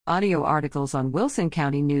Audio articles on Wilson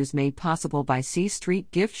County News made possible by C Street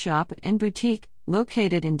Gift Shop and Boutique,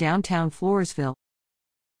 located in downtown Floresville.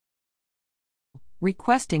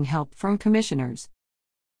 Requesting help from commissioners.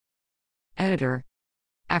 Editor.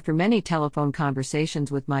 After many telephone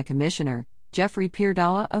conversations with my commissioner, Jeffrey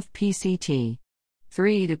Pierdala of PCT.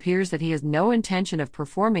 3. It appears that he has no intention of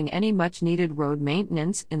performing any much-needed road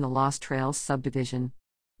maintenance in the Lost Trails subdivision.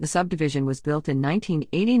 The subdivision was built in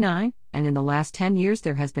 1989, and in the last 10 years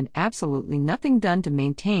there has been absolutely nothing done to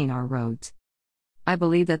maintain our roads. I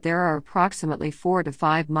believe that there are approximately 4 to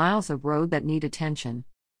 5 miles of road that need attention.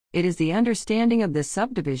 It is the understanding of this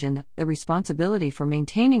subdivision that the responsibility for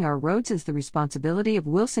maintaining our roads is the responsibility of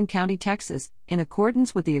Wilson County, Texas, in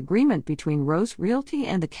accordance with the agreement between Rose Realty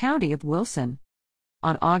and the County of Wilson.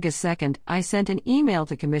 On August 2, I sent an email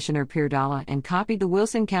to Commissioner Pierdala and copied the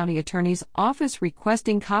Wilson County Attorney's Office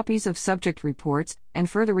requesting copies of subject reports, and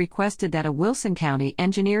further requested that a Wilson County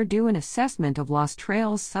engineer do an assessment of Lost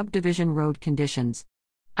Trails subdivision road conditions.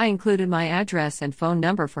 I included my address and phone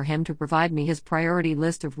number for him to provide me his priority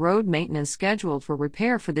list of road maintenance scheduled for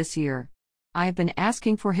repair for this year. I have been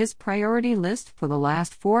asking for his priority list for the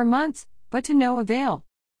last 4 months, but to no avail.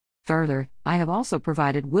 Further, I have also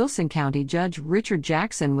provided Wilson County Judge Richard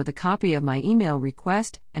Jackson with a copy of my email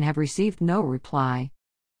request and have received no reply.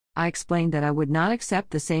 I explained that I would not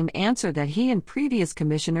accept the same answer that he and previous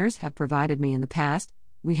commissioners have provided me in the past: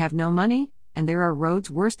 we have no money, and there are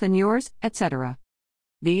roads worse than yours, etc.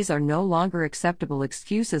 These are no longer acceptable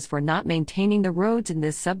excuses for not maintaining the roads in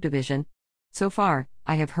this subdivision. So far,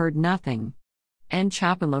 I have heard nothing. N.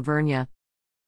 Chapin, Lavernia.